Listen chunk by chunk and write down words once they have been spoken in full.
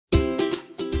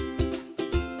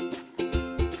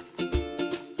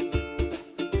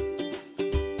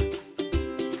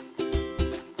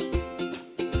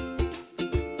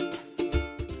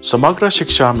Samagra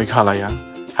Shiksha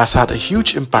Meghalaya has had a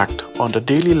huge impact on the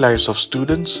daily lives of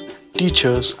students,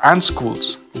 teachers and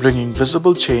schools, bringing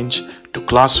visible change to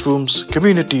classrooms,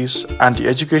 communities and the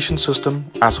education system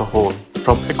as a whole.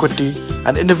 From equity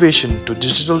and innovation to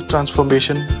digital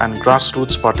transformation and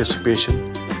grassroots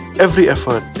participation, every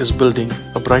effort is building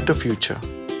a brighter future.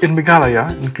 In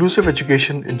Meghalaya, inclusive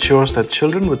education ensures that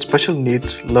children with special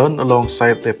needs learn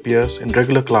alongside their peers in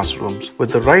regular classrooms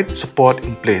with the right support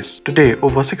in place. Today,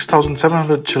 over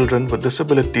 6,700 children with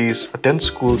disabilities attend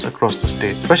schools across the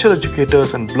state. Special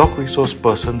educators and block resource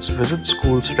persons visit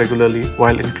schools regularly,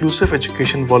 while inclusive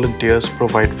education volunteers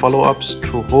provide follow-ups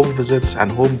through home visits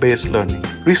and home-based learning.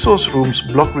 Resource rooms,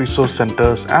 block resource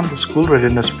centers and the school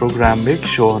readiness program make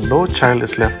sure no child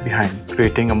is left behind,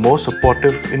 creating a more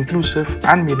supportive, inclusive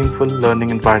and meaningful learning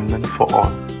environment for all.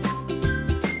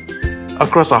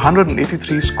 Across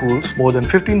 183 schools, more than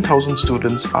 15,000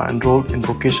 students are enrolled in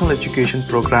vocational education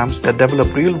programs that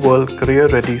develop real-world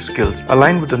career-ready skills.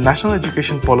 Aligned with the National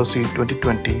Education Policy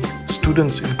 2020,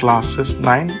 students in classes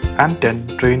 9 and 10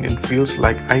 train in fields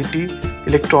like IT,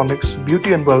 electronics,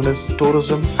 beauty and wellness,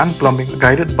 tourism and plumbing,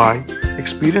 guided by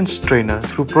experienced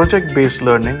trainers. Through project-based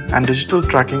learning and digital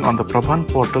tracking on the Prabhan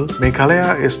portal,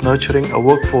 Meghalaya is nurturing a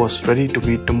workforce ready to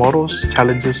meet tomorrow's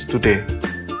challenges today.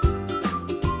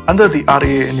 Under the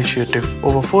RAA initiative,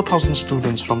 over 4,000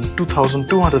 students from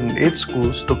 2,208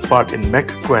 schools took part in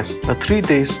Megh-SIMS, a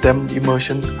 3-day STEM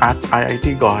immersion at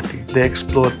IIT Guwahati. They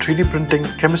explored 3D printing,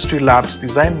 chemistry labs,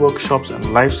 design workshops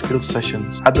and life skills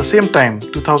sessions. At the same time,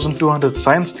 2,200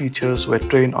 science teachers were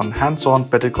trained on hands-on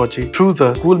pedagogy through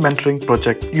the School Mentoring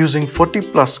Project, using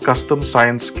 40+ custom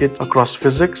science kits across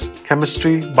physics,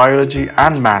 chemistry, biology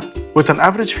and math. With an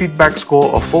average feedback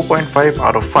score of 4.5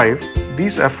 out of 5,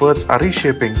 these efforts are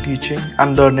reshaping teaching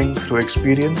and learning through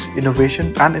experience,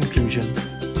 innovation and inclusion.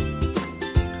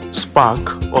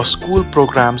 SPARK, or School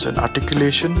Programs in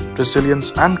Articulation,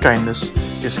 Resilience and Kindness,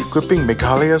 is equipping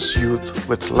Meghalaya's youth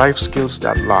with life skills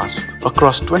that last.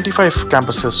 Across 25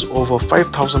 campuses, over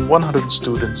 5,100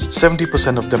 students,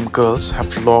 70% of them girls,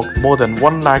 have logged more than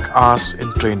 1 lakh hours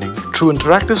in training. Through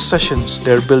interactive sessions,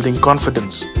 they are building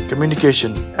confidence,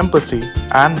 communication, empathy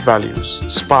and values.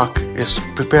 SPARK is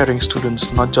preparing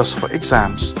students not just for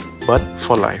exams, but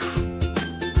for life.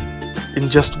 In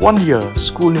just 1 year,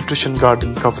 school nutrition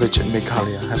garden coverage in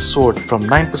Meghalaya has soared from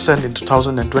 9% in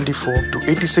 2024 to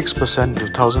 86% in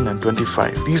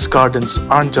 2025. These gardens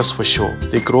aren't just for show.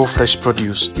 They grow fresh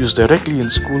produce used directly in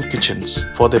school kitchens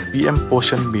for their PM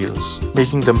portion meals,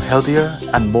 making them healthier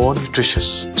and more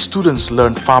nutritious. Students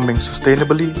learn farming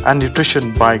sustainably and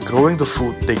nutrition by growing the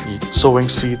food they eat, sowing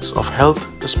seeds of health,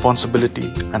 responsibility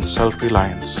and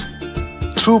self-reliance.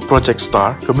 Through Project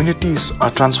S.T.A.R, communities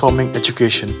are transforming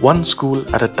education one school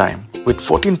at a time. With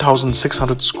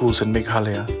 14,600 schools in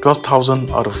Meghalaya,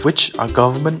 12,000 out of which are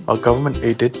government or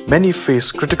government-aided, many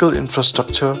face critical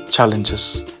infrastructure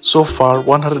challenges. So far,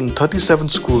 137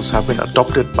 schools have been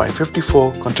adopted by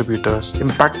 54 contributors,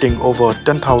 impacting over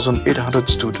 10,800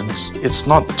 students. It's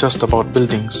not just about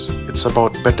buildings, it's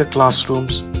about better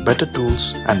classrooms, better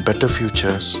tools, and better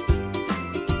futures.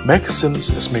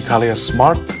 Megh-SIMS is Meghalaya's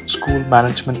smart school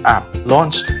management app,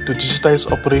 launched to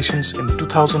digitize operations in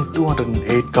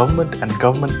 2,208 government and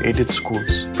government-aided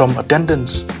schools. From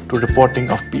attendance to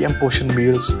reporting of PM portion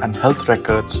meals and health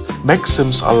records,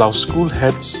 Megh-SIMS allows school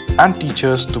heads and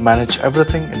teachers to manage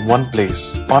everything in one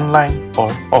place, online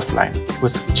or offline.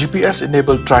 With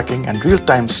GPS-enabled tracking and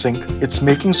real-time sync, it's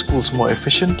making schools more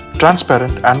efficient,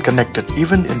 transparent and connected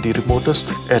even in the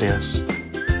remotest areas.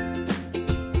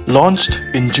 Launched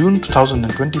in June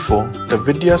 2024, the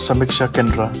Vidya Samiksha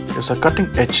Kendra is a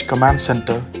cutting-edge command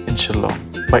center in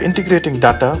Shillong. By integrating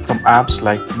data from apps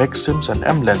like Megh-SIMS and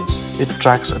M-Lens, it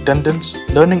tracks attendance,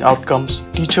 learning outcomes,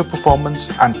 teacher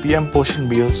performance and PM portion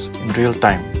meals in real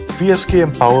time. VSK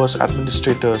empowers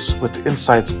administrators with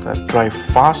insights that drive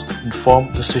fast,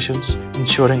 informed decisions,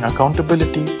 ensuring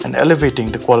accountability and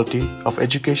elevating the quality of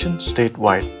education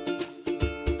statewide.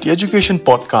 The Education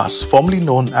Podcast, formerly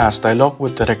known as Dialogue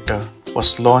with Director,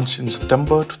 was launched in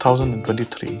September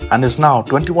 2023 and is now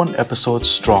 21 episodes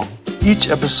strong.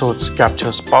 Each episode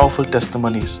captures powerful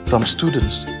testimonies from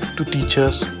students to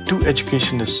teachers to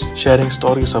educationists, sharing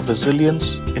stories of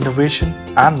resilience, innovation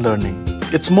and learning.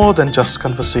 It's more than just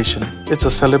conversation, it's a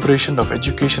celebration of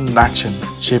education in action,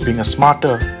 shaping a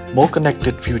smarter, more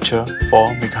connected future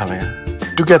for Meghalaya.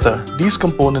 Together, these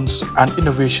components and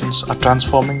innovations are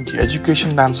transforming the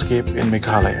education landscape in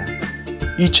Meghalaya.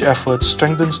 Each effort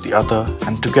strengthens the other,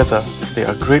 and together they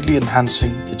are greatly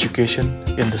enhancing education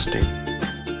in the state.